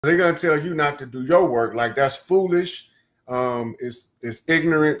they're gonna tell you not to do your work. Like that's foolish. It's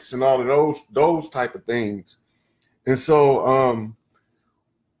ignorance and all of those type of things. And so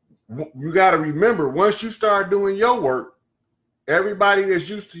you got to remember, once you start doing your work, everybody that's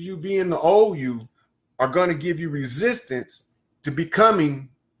used to you being the old you are going to give you resistance to becoming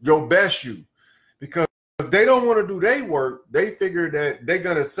your best you, because they don't want to do their work. They figure that they're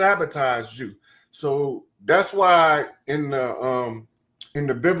going to sabotage you. So that's why in the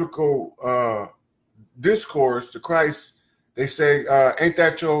biblical discourse to Christ, they say, ain't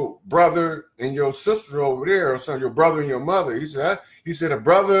that your brother and your sister over there, or something, your brother and your mother? He said, a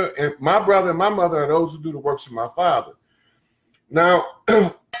brother and my mother are those who do the works of my Father. Now,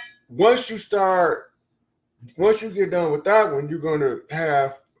 once you get done with that one, you're going to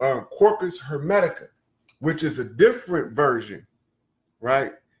have Corpus Hermetica, which is a different version,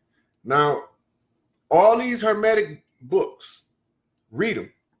 right? Now, all these Hermetic books, read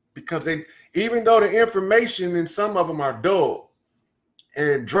them, because even though the information in some of them are dull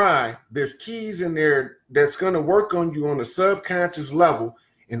and dry, there's keys in there that's going to work on you on a subconscious level,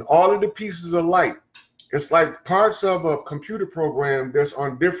 and all of the pieces of light. It's like parts of a computer program that's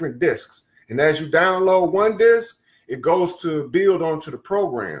on different disks. And as you download one disk, it goes to build onto the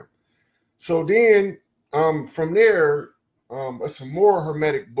program. So then from there, some more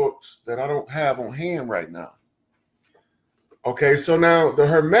Hermetic books that I don't have on hand right now. Okay, so now the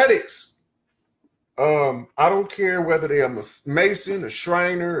Hermetics, I don't care whether they're a Mason, a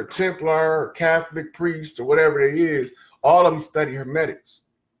Shriner, a Templar, a Catholic priest, or whatever it is, all of them study Hermetics.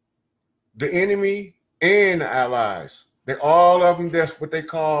 The enemy and the allies, all of them, that's what they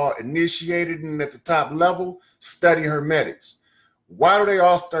call initiated and at the top level, study Hermetics. Why do they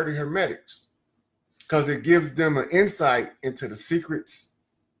all study Hermetics? Because it gives them an insight into the secrets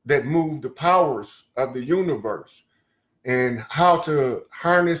that move the powers of the universe and how to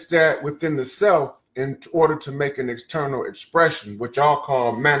harness that within the self in order to make an external expression, which y'all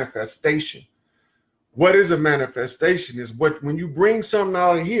call manifestation. What is a manifestation? Is when you bring something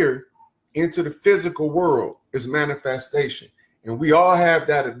out of here into the physical world, is manifestation. And we all have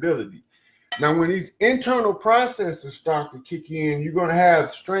that ability. Now, when these internal processes start to kick in, you're going to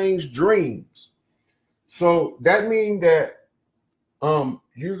have strange dreams. So that means that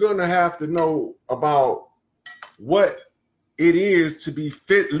you're going to have to know about what it is to be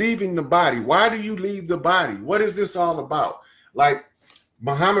fit leaving the body. Why do you leave the body? What is this all about? Like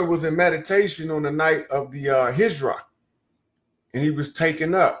Muhammad was in meditation on the night of the Hijrah, and he was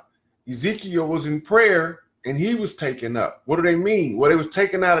taken up. Ezekiel was in prayer, and he was taken up. What do they mean? Well, it was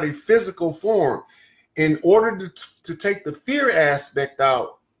taken out of a physical form. In order to take the fear aspect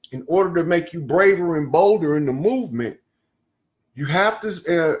out, in order to make you braver and bolder in the movement, you have to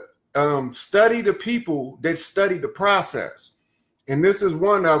study the people that study the process. And this is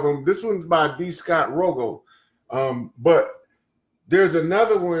one of them. This one's by D. Scott Rogo. But there's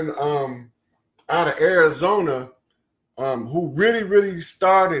another one out of Arizona who really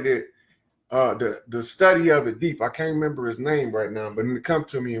started it, the study of it deep. I can't remember his name right now, but it come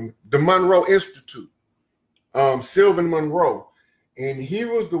to me. The Monroe Institute, Sylvan Monroe. And he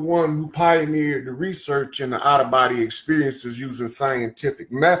was the one who pioneered the research in the out-of-body experiences using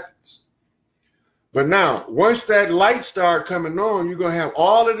scientific methods. But now, once that light start coming on, you're going to have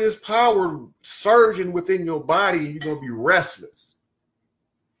all of this power surging within your body, and you're going to be restless.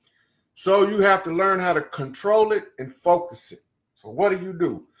 So you have to learn how to control it and focus it. So what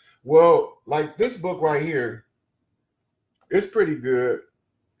do? Well, like this book right here, it's pretty good,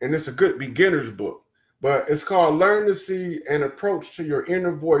 and it's a good beginner's book. But it's called Learn to See an Approach to Your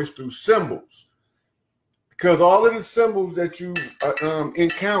Inner Voice Through Symbols. Because all of the symbols that you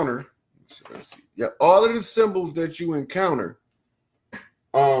encounter, all of the symbols that you encounter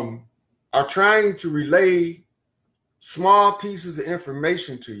are trying to relay small pieces of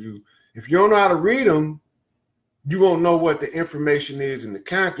information to you. If you don't know how to read them, you won't know what the information is in the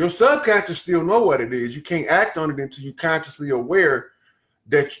conscious. Your subconscious still know what it is. You can't act on it until you're consciously aware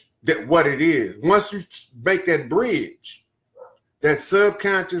that what it is. Once you make that bridge, that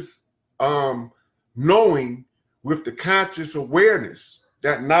subconscious knowing with the conscious awareness,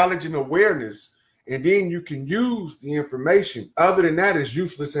 that knowledge and awareness, and then you can use the information. Other than that, it's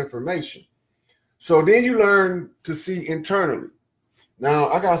useless information. So then you learn to see internally. Now,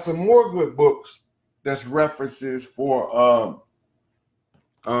 I got some more good books that's references for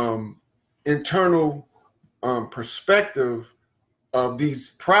internal perspective of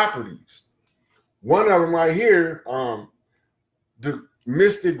these properties. One of them right here, the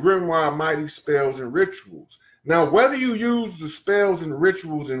Mystic Grimoire Mighty Spells and Rituals. Now, whether you use the spells and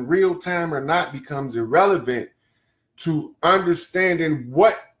rituals in real time or not becomes irrelevant to understanding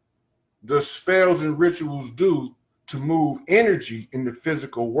what the spells and rituals do to move energy in the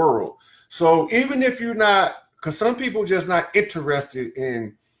physical world. So even if you're not, because some people just not interested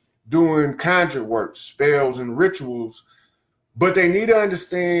in doing conjure work, spells and rituals, but they need to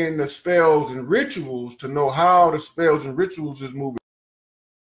understand the spells and rituals to know how the spells and rituals is moving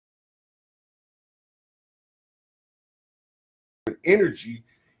energy,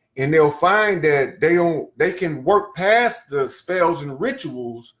 and they'll find that they can work past the spells and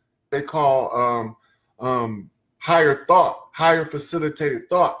rituals they call higher thought, higher facilitated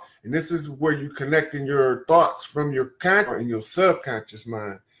thought. And this is where you connecting your thoughts from your conscious and your subconscious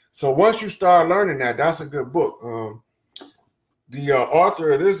mind. So once you start learning that, that's a good book. The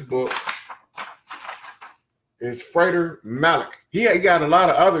author of this book is Frater Malik. He got a lot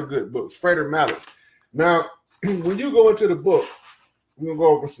of other good books, Frater Malik. Now, when you go into the book, we're going to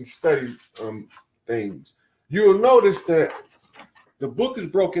go over some study things. You'll notice that the book is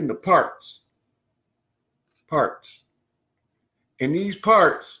broken into parts. And these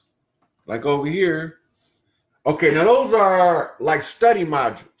parts, like over here, okay, now those are like study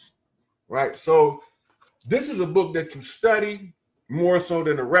modules, right? So this is a book that you study more so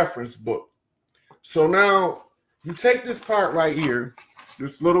than a reference book. So now you take this part right here,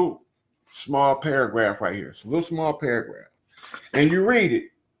 this little small paragraph right here. It's a little small paragraph. And you read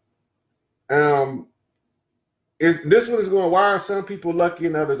it. This one is going, why are some people lucky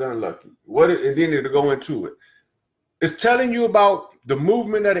and others unlucky? And then it'll go into it. It's telling you about the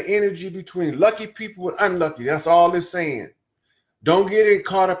movement of the energy between lucky people and unlucky. That's all it's saying. Don't get it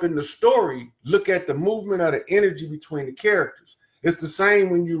caught up in the story. Look at the movement of the energy between the characters. It's the same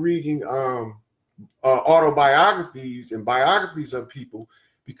when you're reading autobiographies and biographies of people,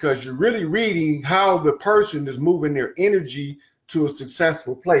 because you're really reading how the person is moving their energy to a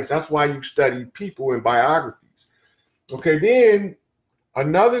successful place. That's why you study people in biographies. Okay, then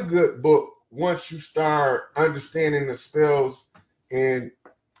another good book, once you start understanding the spells, and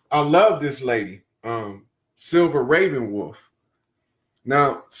I love this lady, Silver Ravenwolf.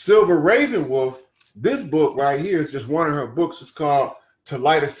 Now, Silver Ravenwolf, this book right here is just one of her books. It's called To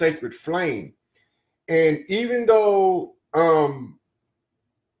Light a Sacred Flame. And even though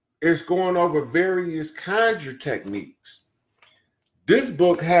it's going over various conjure techniques, this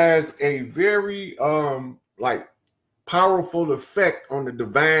book has a very powerful effect on the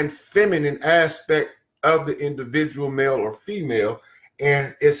divine feminine aspect of the individual, male or female,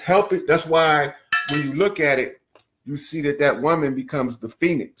 and it's helping. That's why when you look at it, you see that woman becomes the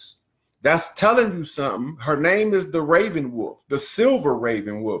phoenix. That's telling you something. Her name is the Raven Wolf, the Silver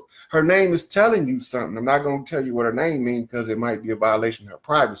Raven Wolf. Her name is telling you something. I'm not going to tell you what her name means because it might be a violation of her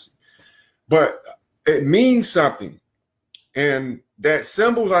privacy, but it means something. And that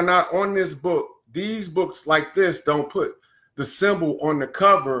symbols are not on this book. These books like this don't put the symbol on the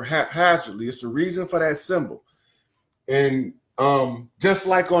cover haphazardly. It's a reason for that symbol. And just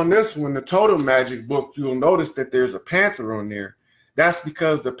like on this one, the Totem Magic book, you'll notice that there's a panther on there. That's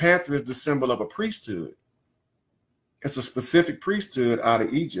because the panther is the symbol of a priesthood. It's a specific priesthood out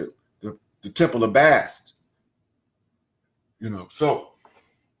of Egypt, the Temple of Bast. So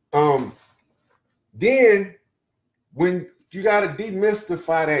then when you got to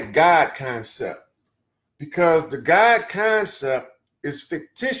demystify that God concept, because the God concept is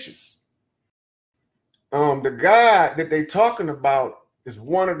fictitious. The God that they're talking about is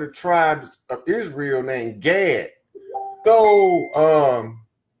one of the tribes of Israel named Gad. Though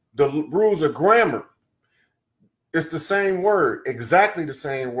the rules of grammar, it's the same word, exactly the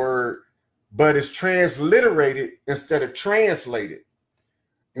same word, but it's transliterated instead of translated.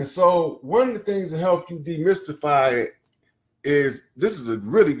 And so one of the things that help you demystify it is, this is a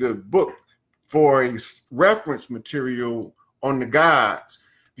really good book for a reference material on the gods,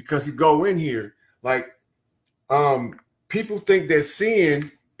 because you go in here, like people think that seeing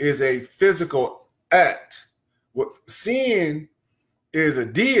is a physical act. What seeing is a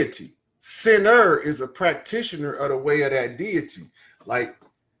deity. Sinner is a practitioner of the way of that deity. Like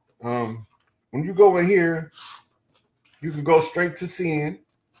when you go in here, you can go straight to seeing.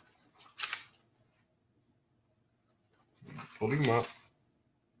 Pull him up,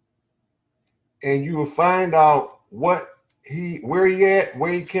 and you will find out where he at,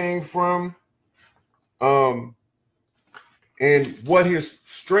 where he came from, and what his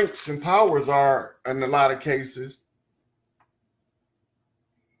strengths and powers are in a lot of cases.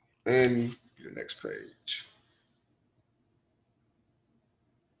 And the next page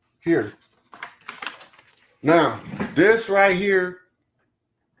here. Now, this right here,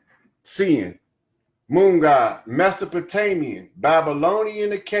 seeing. Moon god, Mesopotamian,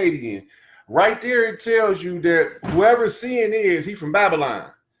 Babylonian, Akkadian. Right there, it tells you that whoever seeing is, he from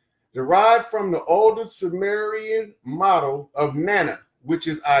Babylon. derived from the older Sumerian model of Nana, which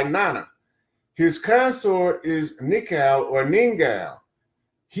is Inanna. His consort is Nikal or Ningal.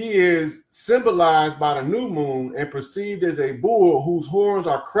 He is symbolized by the new moon and perceived as a bull whose horns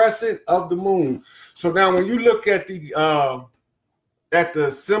are crescent of the moon. So now when you look at the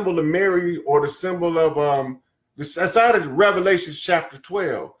symbol of Mary, or the symbol of that's out of Revelation chapter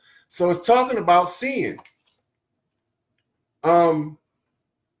 12. So it's talking about seeing. And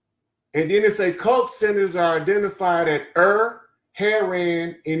then it's a cult centers are identified at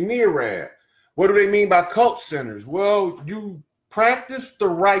Haran, and Nerad. What do they mean by cult centers? Well, you practice the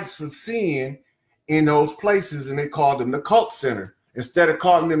rites of seeing in those places, and they call them the cult center. Instead of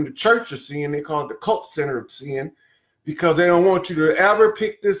calling them the church of seeing, they call it the cult center of seeing, because they don't want you to ever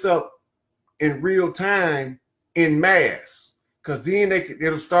pick this up in real time in mass, because then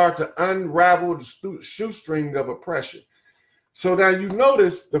it'll start to unravel the shoestring of oppression. So now you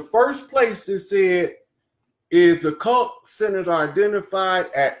notice the first place it said is the cult centers are identified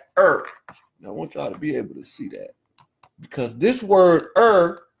at Now I want y'all to be able to see that, because this word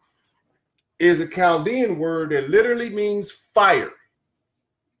is a Chaldean word that literally means fire,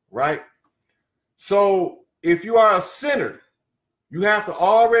 right? So if you are a sinner, you have to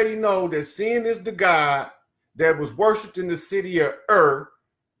already know that sin is the god that was worshipped in the city of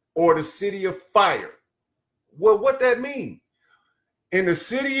or the city of fire. Well, what that means? In the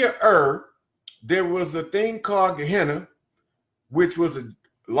city of there was a thing called Gehenna, which was a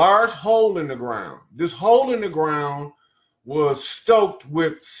large hole in the ground. This hole in the ground was stoked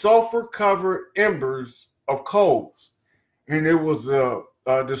with sulfur-covered embers of coals, and it was a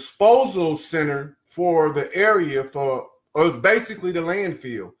disposal center for the area. It was basically the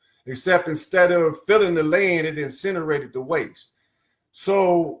landfill, except instead of filling the land, it incinerated the waste.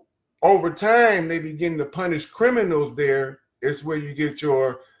 So over time, they begin to punish criminals there. It's where you get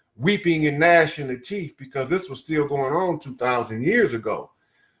your weeping and gnashing of teeth, because this was still going on 2,000 years ago.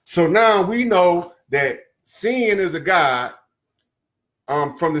 So now we know that seeing is a god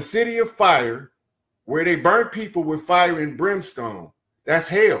from the city of fire, where they burnt people with fire and brimstone. That's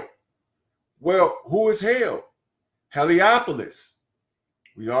hell. Well, who is hell? Heliopolis.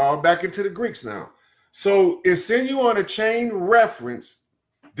 We are back into the Greeks now. So it's send you on a chain reference.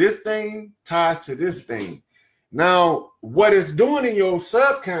 This thing ties to this thing. Now, what it's doing in your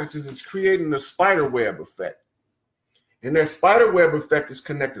subconscious is creating a spider web effect. And that spider web effect is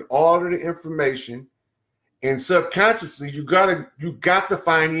connected all of the information. And subconsciously, you got to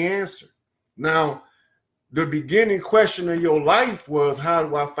find the answer. Now, the beginning question of your life was, how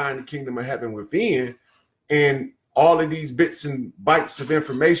do I find the kingdom of heaven within? And all of these bits and bytes of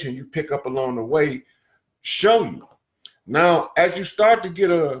information you pick up along the way show you. Now, as you start to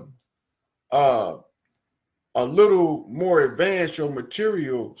get a little more advanced, your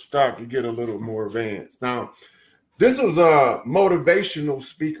material start to get a little more advanced. Now, this was a motivational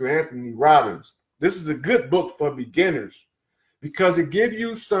speaker, Anthony Robbins. This is a good book for beginners because it gives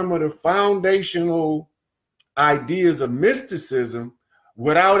you some of the foundational ideas of mysticism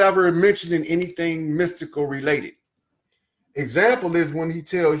without ever mentioning anything mystical related. Example is when he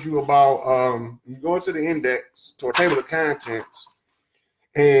tells you about, you go into the index to a table of contents,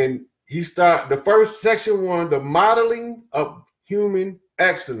 and he start the first section one, the modeling of human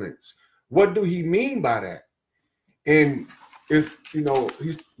excellence. What do he mean by that? And it's,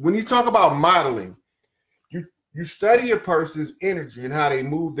 when you talk about modeling, you study a person's energy and how they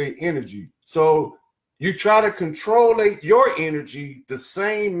move their energy. So you try to control your energy the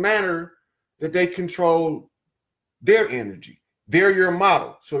same manner that they control their energy. They're your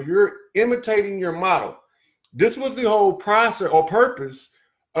model. So you're imitating your model. This was the whole process or purpose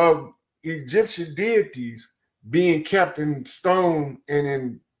of Egyptian deities being kept in stone and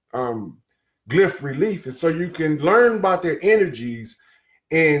in glyph relief. And so you can learn about their energies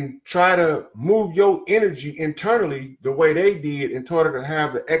and try to move your energy internally the way they did in order to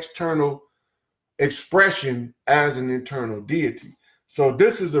have the external expression as an internal deity. So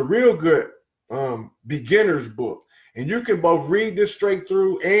this is a real good beginner's book. And you can both read this straight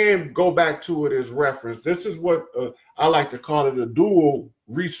through and go back to it as reference. This is what I like to call it, a dual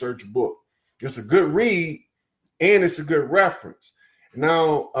research book. It's a good read and it's a good reference.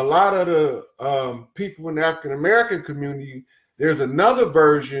 Now, a lot of the people in the African-American community, there's another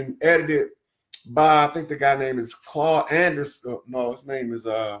version edited by, I think the guy name is Claude Anderson. No, his name is,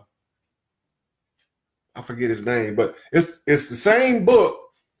 I forget his name, but it's the same book,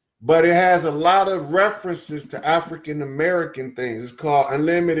 but it has a lot of references to African-American things. It's called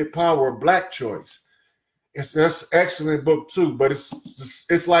Unlimited Power, Black Choice. That's an excellent book too, but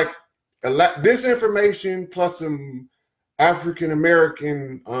it's like a lot, this information plus some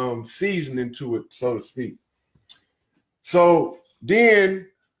African-American seasoning to it, so to speak. So then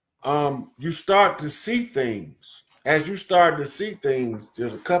you start to see things. As you start to see things,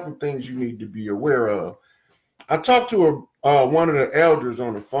 there's a couple things you need to be aware of. I talked to one of the elders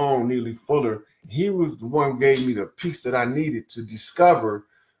on the phone, Neely Fuller. He was the one who gave me the piece that I needed to discover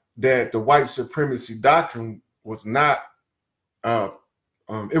that the white supremacy doctrine was not,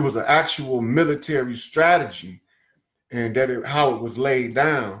 it was an actual military strategy, and that how it was laid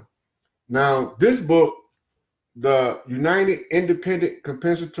down. Now, this book, the United Independent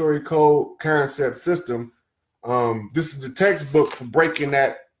Compensatory Code Concept System, this is the textbook for breaking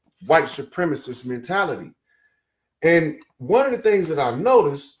that white supremacist mentality. And one of the things that I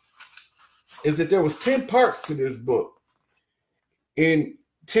noticed is that there was 10 parts to this book, and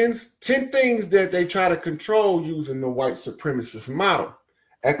 10 things that they try to control using the white supremacist model.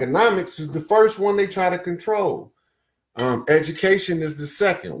 Economics is the first one they try to control. Education is the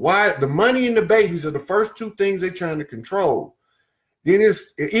second. Why? The money and the babies are the first two things they're trying to control. Then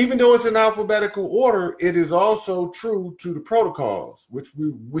even though it's in alphabetical order, it is also true to the protocols, which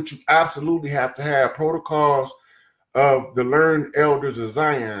you absolutely have to have protocols of the learned elders of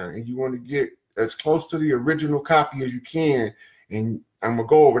Zion, and you want to get as close to the original copy as you can, and I'm gonna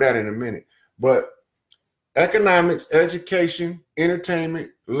go over that in a minute. But economics, education,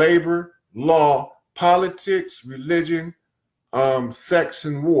 entertainment, labor, law, politics, religion, sex,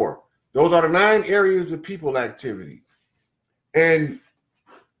 and war. Those are the 9 areas of people activity. And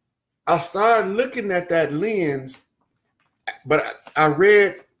I started looking at that lens, but I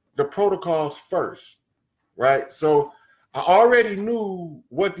read the protocols first. Right? So I already knew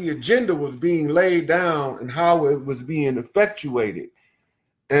what the agenda was being laid down and how it was being effectuated.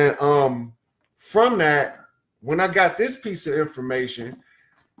 And from that, when I got this piece of information,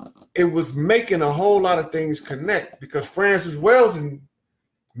 it was making a whole lot of things connect, because Frances Welsing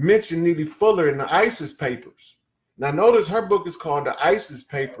mentioned Neely Fuller in the ISIS papers. Now notice her book is called The ISIS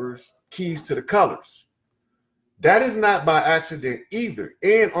Papers, Keys to the Colors. That is not by accident either.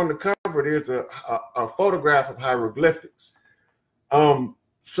 And on the cover, there's a photograph of hieroglyphics.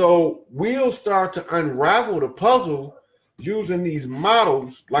 So we'll start to unravel the puzzle using these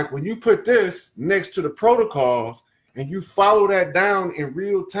models. Like when you put this next to the protocols and you follow that down in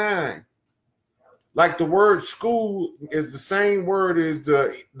real time, like the word school is the same word as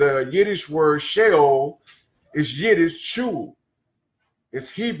the Yiddish word sheol is Yiddish shul. It's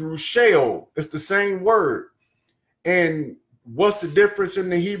Hebrew sheol. It's the same word. And what's the difference in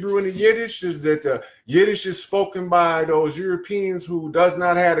the Hebrew and the Yiddish is that the Yiddish is spoken by those Europeans who does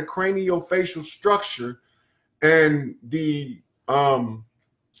not have a craniofacial structure, and the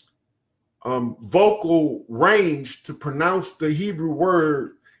vocal range to pronounce the Hebrew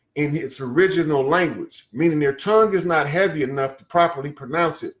word in its original language, meaning their tongue is not heavy enough to properly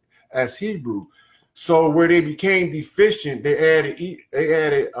pronounce it as Hebrew. So where they became deficient, they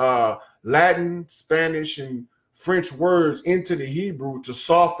added Latin, Spanish, and French words into the Hebrew to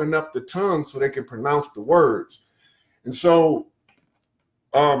soften up the tongue so they can pronounce the words. And so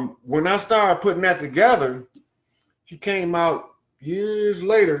when I started putting that together, he came out years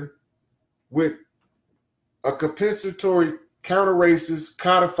later with a compensatory counter-racist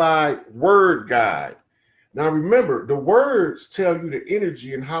codified word guide. Now remember, the words tell you the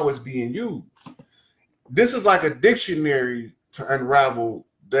energy and how it's being used. This is like a dictionary to unravel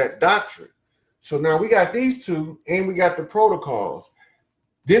that doctrine. So now we got these two and we got the protocols.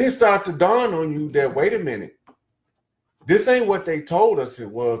 Then it started to dawn on you that, wait a minute, this ain't what they told us it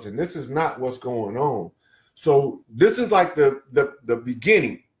was, and this is not what's going on. So this is like the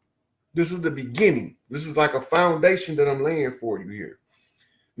beginning. This is the beginning. This is like a foundation that I'm laying for you here.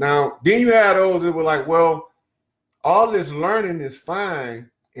 Now, then you had those that were like, well, all this learning is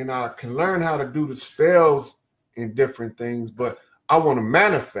fine, and I can learn how to do the spells and different things, but I want to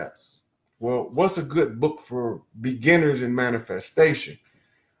manifest. Well, what's a good book for beginners in manifestation?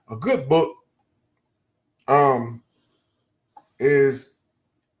 A good book is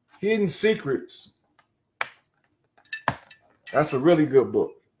Hidden Secrets. That's a really good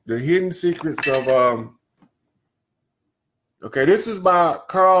book. The Hidden Secrets of, okay, this is by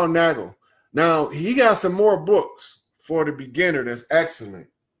Carl Nagel. Now, he got some more books for the beginner that's excellent.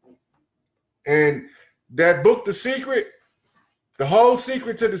 And that book, The Secret, the whole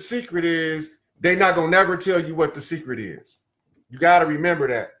secret to the secret is they're not going to never tell you what the secret is. You got to remember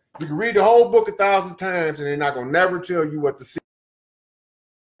that. You can read the whole book 1,000 times and they're not going to never tell you what the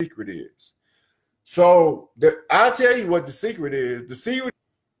secret is. So I'll tell you what the secret is. The secret,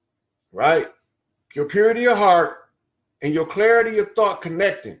 right? Your purity of heart and your clarity of thought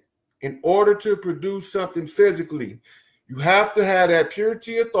connecting in order to produce something physically. You have to have that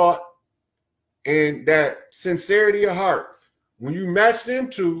purity of thought and that sincerity of heart. When you match them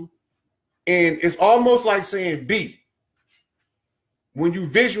two, and it's almost like saying be. When you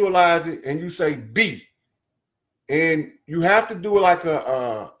visualize it and you say be, and you have to do like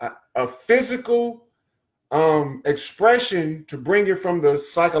a physical expression to bring it from the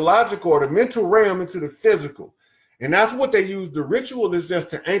psychological or the mental realm into the physical. And that's what they use. The ritual is just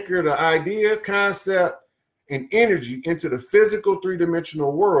to anchor the idea, concept, and energy into the physical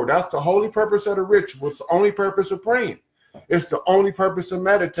three-dimensional world. That's the holy purpose of the ritual. It's the only purpose of praying. It's the only purpose of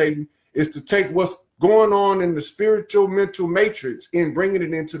meditating, is to take what's going on in the spiritual mental matrix and bringing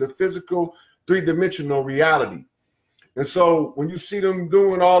it into the physical three-dimensional reality. And so when you see them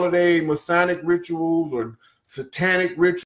doing all of their Masonic rituals or satanic rituals,